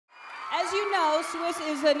As you know, Swiss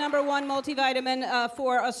is the #1 multivitamin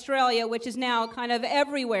for Australia, which is now kind of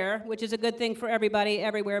everywhere, which is a good thing for everybody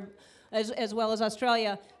everywhere, as well as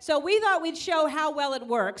Australia. So we thought we'd show how well it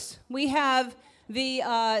works. We have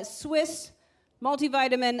the Swiss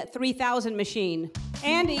multivitamin 3000 machine.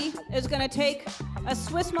 Andy is going to take a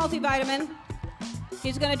Swiss multivitamin.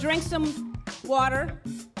 He's going to drink some water.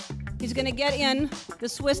 He's going to get in the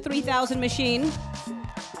Swiss 3000 machine. You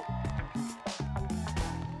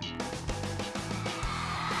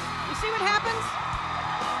see what happens?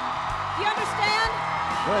 Do you understand?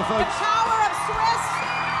 Right, folks. The power of Swiss.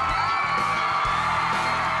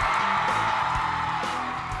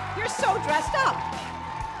 You're so dressed up.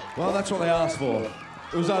 Well, that's what they asked for.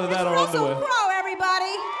 It was either that or Russell underwear. Crowe,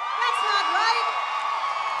 everybody. That's not right.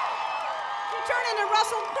 You turn into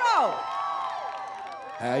Russell Crowe.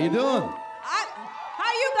 How you doing?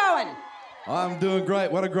 How you going? I'm doing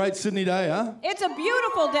great. What a great Sydney day, huh? It's a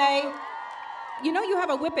beautiful day. You know you have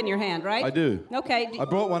a whip in your hand, right? I do. Okay. I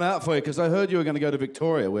brought one out for you because I heard you were going to go to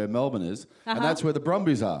Victoria, where Melbourne is, and that's where the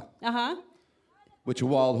Brumbies are, which are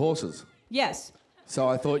wild horses. Yes. So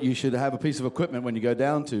I thought you should have a piece of equipment when you go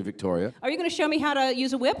down to Victoria. Are you going to show me how to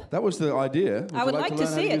use a whip? That was the idea. I would like to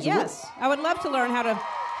see it, yes. I would love to learn how to...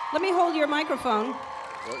 Let me hold your microphone.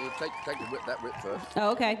 Well, you take that whip first.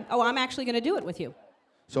 Oh, okay. Oh, I'm actually going to do it with you.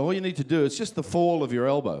 So all you need to do is just the fall of your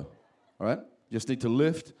elbow, all right? You just need to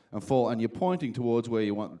lift and fall, and you're pointing towards where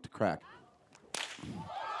you want it to crack.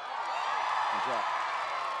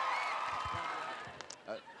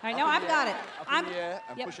 All right, now I've got it. Up in the air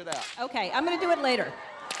and push it out. Okay, I'm going to do it later.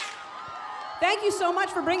 Thank you so much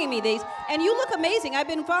for bringing me these. And you look amazing. I've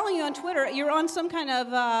been following you on Twitter. You're on some kind of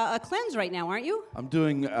a cleanse right now, aren't you? I'm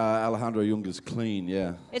doing Alejandro Junger's clean,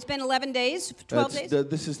 yeah. It's been 11 days, 12 days?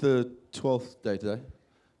 This is the 12th day today.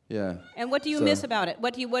 Yeah. And what do you miss about it?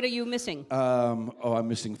 What are you missing? I'm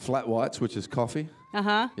missing flat whites, which is coffee.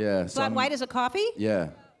 Yeah. Flat white is a coffee? Yeah.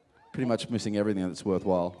 Pretty much missing everything that's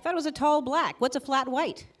worthwhile. I thought it was a tall black. What's a flat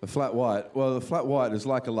white? A flat white? Well, the flat white is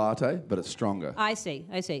like a latte, but it's stronger. I see.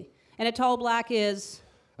 And a tall black is?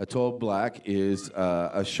 A tall black is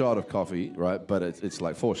a shot of coffee, right? But it's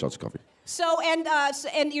like 4 shots of coffee. So,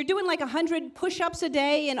 and you're doing like 100 push-ups a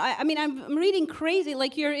day, and I'm reading crazy,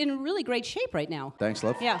 like you're in really great shape right now. Thanks,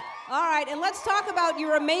 love. Yeah. All right, and let's talk about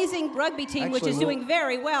your amazing rugby team, which is doing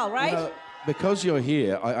very well, right? You know, because you're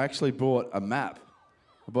here, I actually brought a map.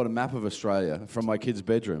 I bought a map of Australia from my kid's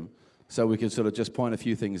bedroom, so we could sort of just point a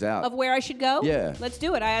few things out. Of where I should go? Yeah. Let's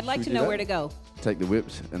do it. I'd like to know where to go. Take the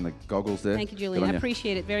whips and the goggles there. Thank you, Julian. I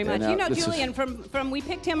appreciate it very much. Now, you know Julian from we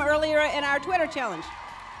picked him earlier in our Twitter challenge.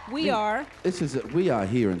 We are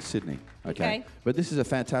here in Sydney, okay? But this is a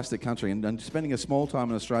fantastic country, and spending a small time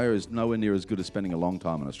in Australia is nowhere near as good as spending a long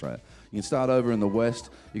time in Australia. You can start over in the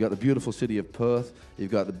west. You've got the beautiful city of Perth.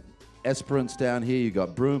 You've got the Esperance down here. You've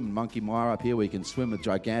got Broome and Monkey Mire up here, where you can swim with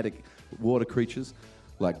gigantic water creatures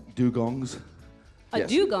like dugongs. A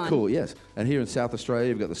dugong? Cool, yes. And here in South Australia,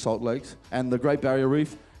 you've got the Salt Lakes and the Great Barrier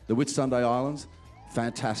Reef, the Whitsunday Islands.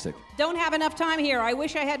 Fantastic. Don't have enough time here. I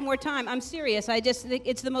wish I had more time. I'm serious. I just think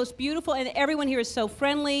it's the most beautiful, and everyone here is so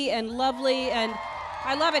friendly and lovely, and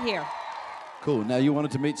I love it here. Cool. Now, you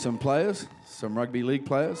wanted to meet some players, some rugby league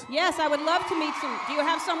players? Yes, I would love to meet some. Do you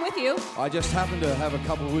have some with you? I just happen to have a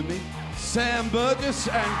couple with me. Sam Burgess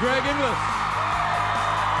and Greg Inglis.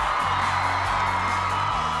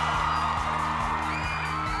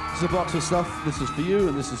 This is a box of stuff. This is for you,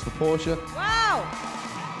 and this is for Portia. Wow.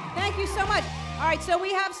 Thank you so much. All right, so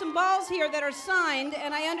we have some balls here that are signed,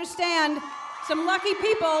 and I understand some lucky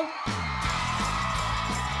people.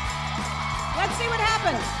 Let's see what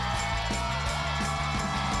happens.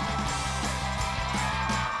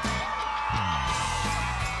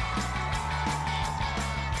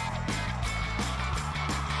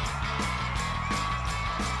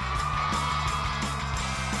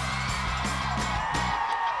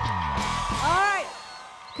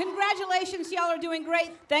 Congratulations, y'all are doing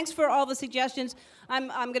great. Thanks for all the suggestions. I'm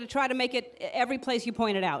going to try to make it every place you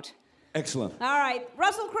pointed out. Excellent. All right.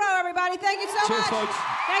 Russell Crowe, everybody. Thank you so much. Cheers, folks.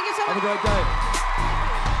 Thank you so much. Have a great day.